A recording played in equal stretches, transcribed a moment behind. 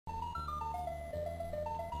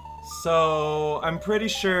So, I'm pretty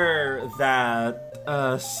sure that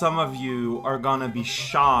some of you are gonna be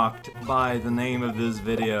shocked by the name of this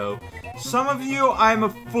video. Some of you, I'm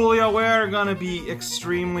fully aware, are gonna be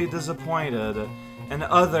extremely disappointed. And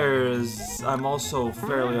others, I'm also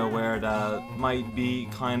fairly aware that might be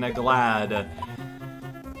kinda glad.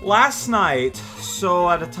 Last night, so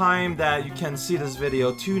at the time that you can see this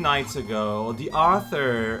video 2 nights ago, the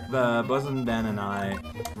author, Buzzin' Ben, and I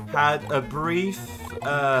had a brief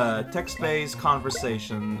text-based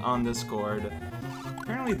conversation on Discord.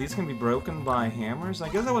 Apparently these can be broken by hammers. I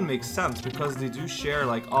guess that would make sense because they do share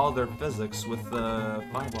like all their physics with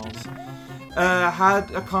fireballs. Had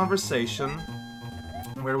a conversation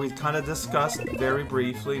where we kind of discussed very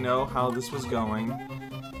briefly, how this was going.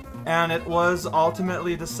 And it was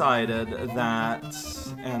ultimately decided that,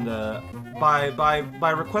 and by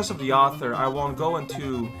request of the author, I won't go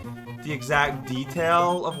into the exact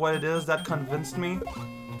detail of what it is that convinced me,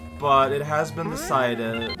 but it has been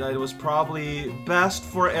decided that it was probably best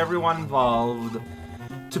for everyone involved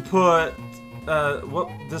to put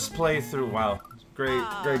this playthrough, wow, great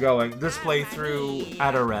going, this playthrough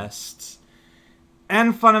at a rest.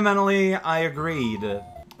 And fundamentally, I agreed.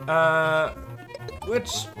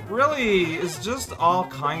 Which really is just all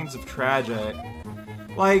kinds of tragic.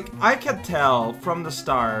 Like, I could tell from the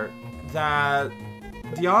start that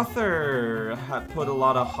the author had put a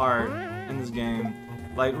lot of heart in this game.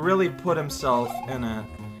 Like, really put himself in it.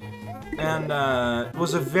 And it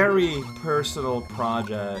was a very personal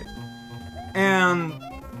project. And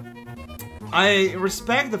I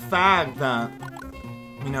respect the fact that,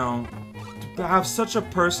 to have such a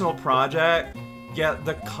personal project get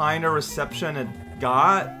the kind of reception it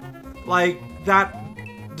got, like, that,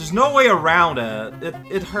 there's no way around it.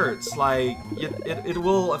 It hurts, like, it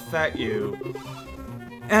will affect you.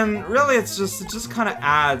 And really, it just kind of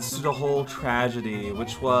adds to the whole tragedy,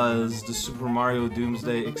 which was the Super Mario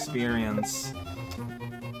Doomsday experience.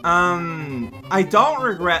 I don't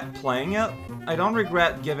regret playing it. I don't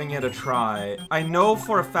regret giving it a try. I know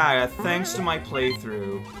for a fact that thanks to my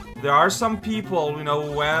playthrough, there are some people,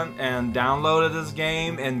 who went and downloaded this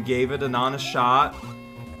game and gave it an honest shot.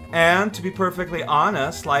 And to be perfectly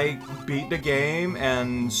honest, like, beat the game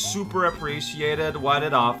and super appreciated what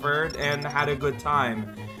it offered and had a good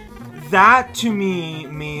time. That, to me,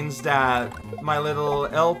 means that my little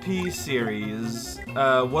LP series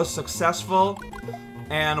was successful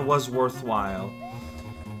and was worthwhile.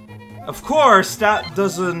 Of course, that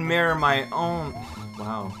doesn't mirror my own...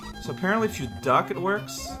 Wow. So apparently if you duck, it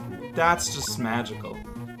works? That's just magical.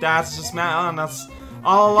 That's just that's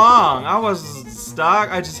all along. I was stuck,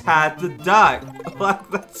 I just had to duck.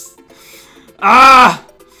 That's... Ah!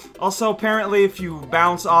 Also, apparently if you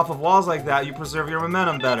bounce off of walls like that, you preserve your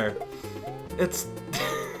momentum better. It's...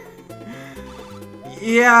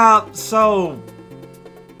 Yeah, so...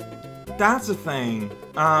 That's a thing.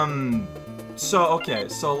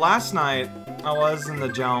 So last night, I was in the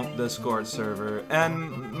Jump Discord server,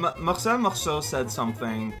 and Marcel said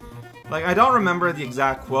something. Like, I don't remember the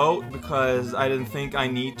exact quote, because I didn't think I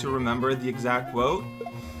need to remember the exact quote.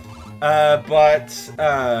 But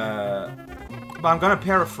I'm gonna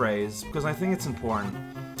paraphrase, because I think it's important.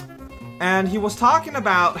 And he was talking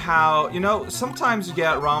about how, sometimes you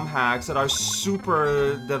get ROM hacks that are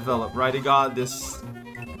super developed, right? You got this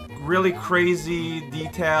really crazy,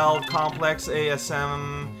 detailed, complex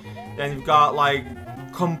ASM, and you've got, like,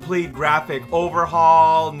 complete graphic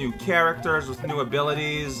overhaul, new characters with new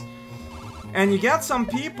abilities. And you get some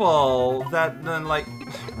people that then, like,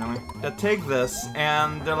 really, that take this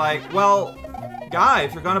and they're like, well, guy,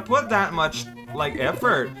 if you're gonna put that much, like,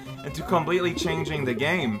 effort into completely changing the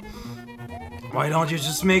game, why don't you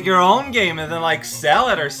just make your own game and then, like, sell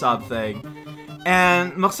it or something?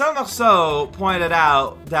 And Marcel pointed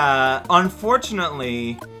out that,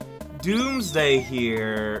 unfortunately, Doomsday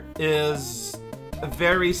here is a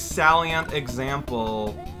very salient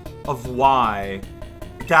example of why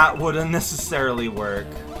that wouldn't necessarily work.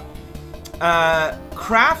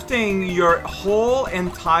 Crafting your whole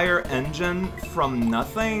entire engine from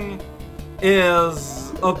nothing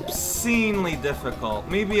is obscenely difficult.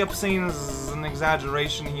 Maybe obscene is an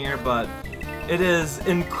exaggeration here, but it is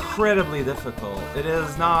incredibly difficult. It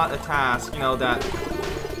is not a task, that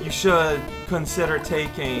you should consider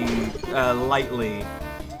taking lightly.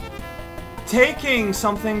 Taking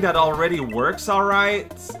something that already works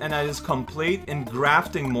alright and that is complete and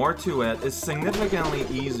grafting more to it is significantly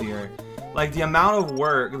easier. Like, the amount of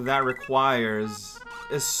work that requires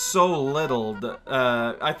is so little.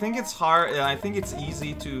 I think it's hard, I think it's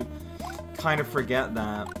easy to kind of forget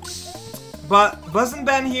that. But Buzzin'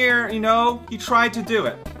 Ben here, he tried to do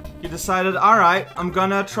it. he decided, alright, I'm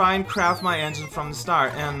gonna try and craft my engine from the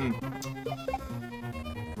start, and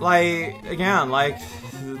like, again, like,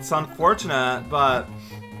 it's unfortunate, but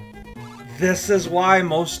this is why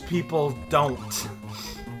most people don't.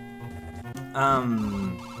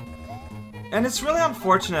 And it's really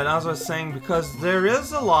unfortunate, as I was saying, because there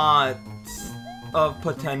is a lot of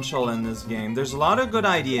potential in this game. There's a lot of good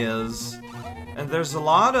ideas, and there's a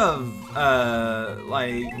lot of,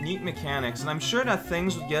 like, neat mechanics, and I'm sure that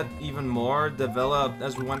things would get even more developed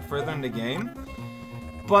as we went further in the game.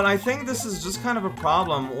 But I think this is just kind of a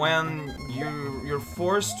problem when you're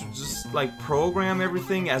forced to just, like, program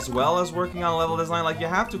everything as well as working on level design. Like, you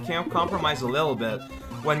have to compromise a little bit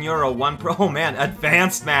when you're a oh man,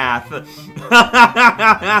 advanced math!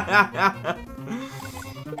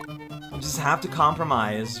 You just have to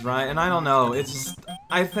compromise, right? And I don't know, it's just,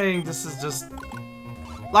 I think this is just,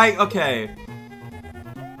 like, okay.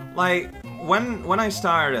 Like, when I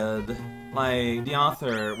started, like, the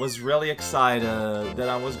author was really excited that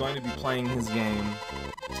I was going to be playing his game.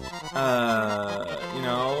 You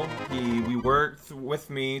know, we worked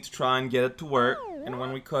with me to try and get it to work, and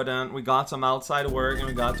when we couldn't, we got some outside work, and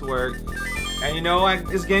we got to work. And you know,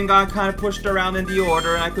 his game got kind of pushed around in the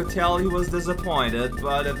order, and I could tell he was disappointed,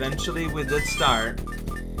 but eventually we did start.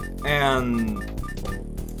 And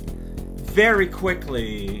very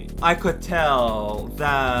quickly, I could tell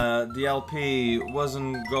that the LP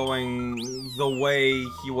wasn't going the way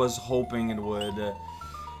he was hoping it would.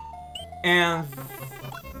 And,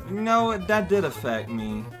 you know, that did affect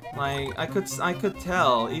me. Like, I could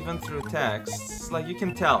tell, even through texts. Like, you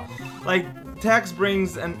can tell. Like, text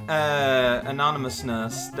brings an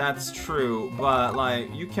anonymousness, that's true, but,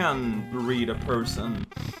 like, you can read a person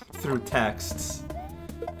through texts.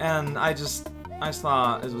 And I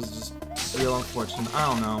thought it was just real unfortunate. I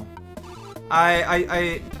don't know.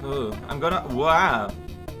 I'm gonna, wow.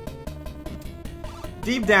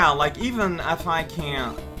 Deep down, like, even if I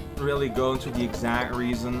can't really go into the exact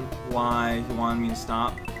reason why he wanted me to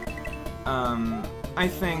stop, I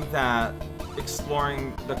think that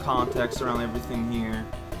exploring the context around everything here,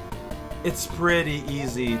 it's pretty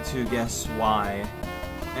easy to guess why.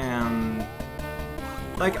 And,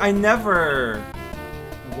 like, I never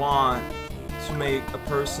want to make a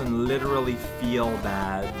person literally feel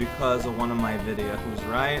bad because of one of my videos,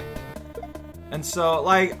 right? And so,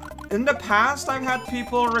 like, in the past, I've had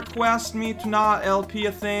people request me to not LP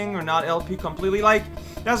a thing or not LP completely. Like,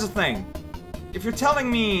 that's the thing. If you're telling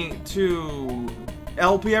me to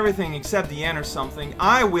LP everything except the end or something,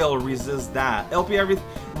 I will resist that. LP everything,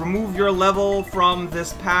 remove your level from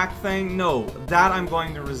this pack thing, no, that I'm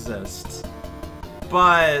going to resist.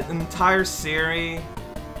 But an entire series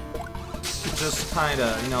to just kind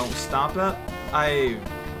of, you know, stop it,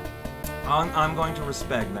 I'm going to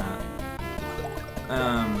respect that.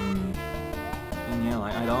 And yeah,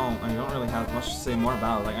 like, I don't really have much to say more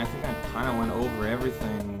about it. Like, I think I kind of went over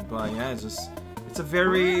everything, but yeah, it's a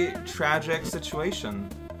very tragic situation.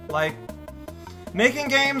 Like, making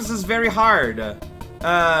games is very hard.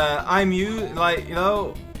 Like, you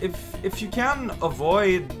know, if you can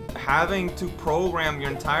avoid having to program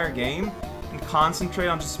your entire game and concentrate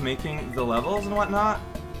on just making the levels and whatnot,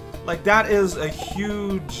 like, that is a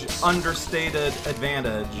huge understated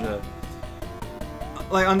advantage.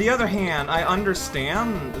 Like, on the other hand, I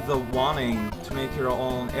understand the wanting to make your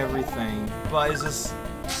own everything, but it's just,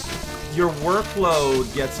 your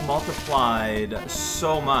workload gets multiplied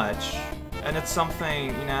so much, and it's something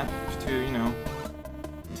you have to, you know,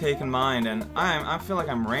 take in mind. And I feel like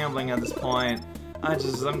I'm rambling at this point. I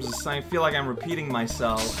feel like I'm repeating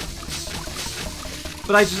myself.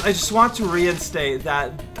 But I just want to reinstate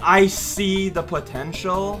that I see the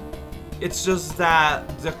potential. It's just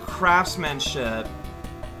that the craftsmanship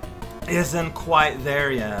isn't quite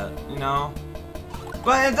there yet, you know?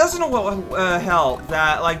 But it doesn't help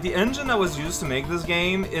that, like, the engine that was used to make this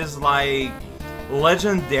game is, like,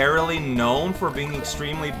 legendarily known for being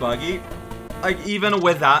extremely buggy. Like, even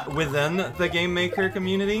within the game maker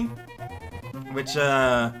community. Which,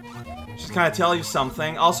 should kind of tell you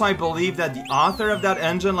something. Also, I believe that the author of that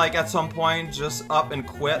engine, like, at some point just up and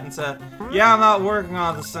quit and said, yeah, I'm not working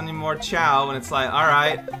on this anymore, ciao. And it's like,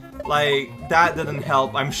 alright. Like, that didn't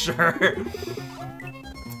help, I'm sure.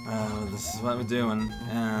 This is what we're doing,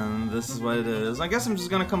 and this is what it is. I guess I'm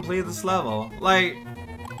just gonna complete this level. Like,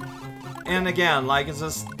 and again, like, it's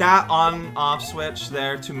just that on-off switch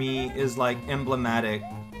there, to me, is, like, emblematic.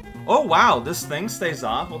 Oh, wow, this thing stays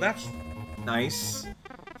off? Well, that's nice.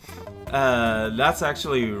 That's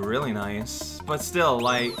actually really nice. But still,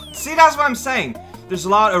 like, see, that's what I'm saying! There's a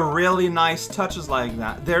lot of really nice touches like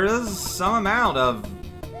that. There is some amount of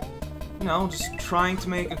you know, just trying to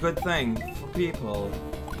make a good thing for people.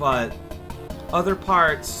 But other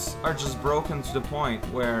parts are just broken to the point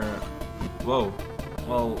where, whoa,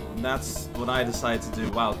 well, that's what I decided to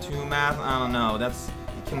do. Wow, 2 math? I don't know, that's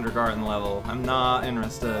kindergarten level. I'm not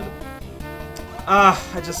interested. I'm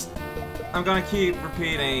gonna keep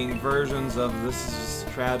repeating versions of this is just a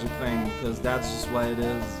tragic thing, because that's just what it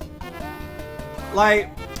is.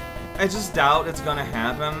 Like, I just doubt it's gonna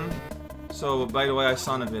happen. So, by the way, I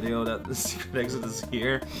saw in a video that the secret exit is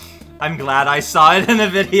here. I'm glad I saw it in a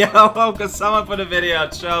video, because someone put a video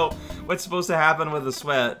to show what's supposed to happen with the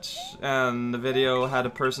Switch. And the video had a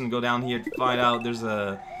person go down here to find out there's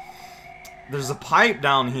a pipe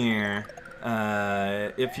down here.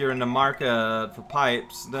 If you're in the market for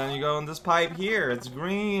pipes, then you go in this pipe here. It's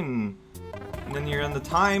green. And then you're in the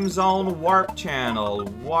time zone warp channel.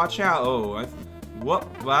 Watch out. Oh,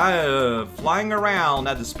 flying around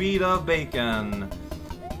at the speed of bacon.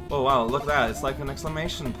 Oh wow, look at that. It's like an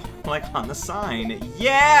exclamation point, like on the sign.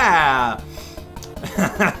 Yeah!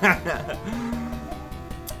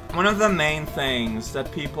 One of the main things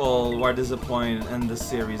that people who are disappointed in this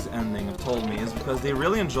series ending have told me is because they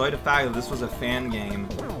really enjoyed the fact that this was a fan game.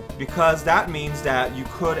 Because that means that you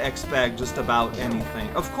could expect just about anything.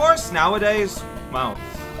 Of course, nowadays, wow,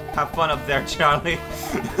 have fun up there, Charlie.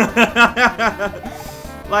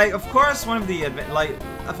 Like, of course, one of the,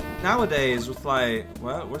 nowadays with like,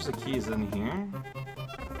 what, where's the keys in here?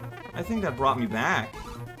 I think that brought me back.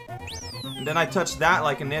 And then I touched that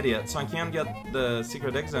like an idiot, so I can't get the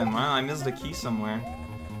secret exit. Wow, I missed the key somewhere.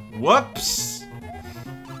 Whoops!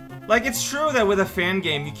 Like, it's true that with a fan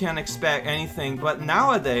game you can't expect anything, but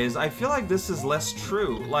nowadays I feel like this is less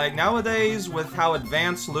true. Like, nowadays, with how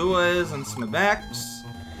advanced Lua is and SMBX,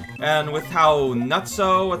 and with how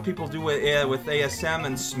nutso what people do with ASM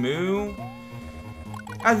and SMU,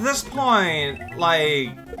 at this point,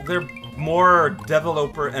 like, they're more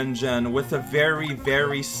developer engine with a very,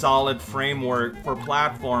 very solid framework for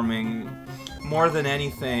platforming more than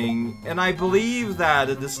anything. And I believe that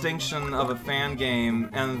a distinction of a fan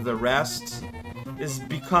game and the rest is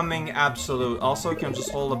becoming absolute. Also, you can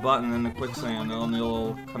just hold a button in the quicksand and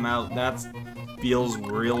it'll come out. That feels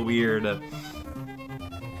real weird.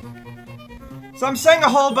 So I'm saying a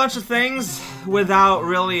whole bunch of things without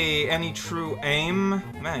really any true aim.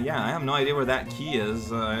 Man, yeah, I have no idea where that key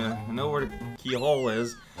is. I know where the keyhole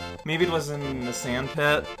is. Maybe it was in the sand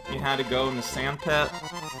pit. You had to go in the sand pit.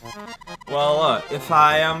 Well, look, if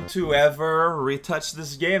I am to ever retouch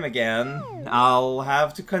this game again, I'll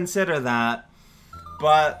have to consider that.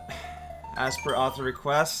 But, as per author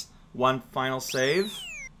request, one final save.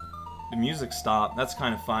 The music stopped. That's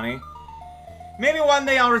kind of funny. Maybe one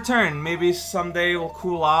day I'll return. Maybe someday we'll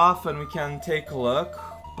cool off and we can take a look.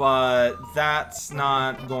 But that's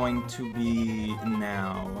not going to be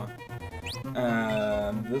now.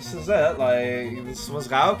 This is it. Like, this was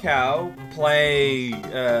Raocow. Play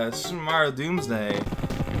Super Mario Doomsday.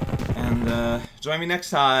 And join me next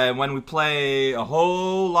time when we play a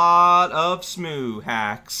whole lot of SMU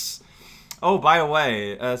hacks. Oh, by the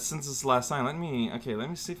way, since it's the last time, let me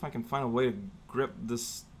see if I can find a way to grip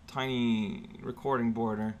this tiny recording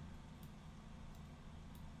border.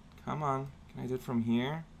 Come on, can I do it from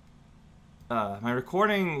here? My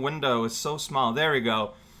recording window is so small. There we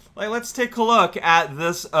go. Like, let's take a look at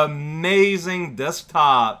this amazing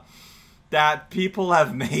desktop that people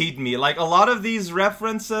have made me. Like, a lot of these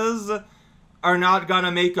references are not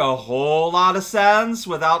gonna make a whole lot of sense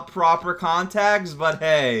without proper context, but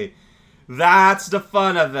hey, that's the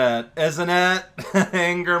fun of it, isn't it?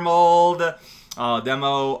 Anger mold. Oh,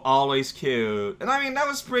 demo, always cute. And I mean, that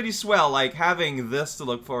was pretty swell, like, having this to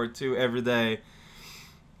look forward to every day.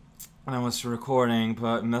 I was recording,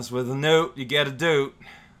 but mess with a note, you get a doot.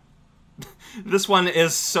 This one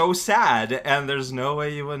is so sad, and there's no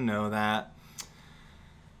way you would know that.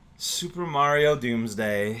 Super Mario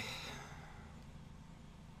Doomsday.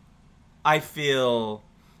 I feel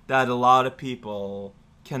that a lot of people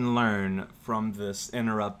can learn from this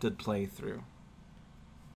interrupted playthrough.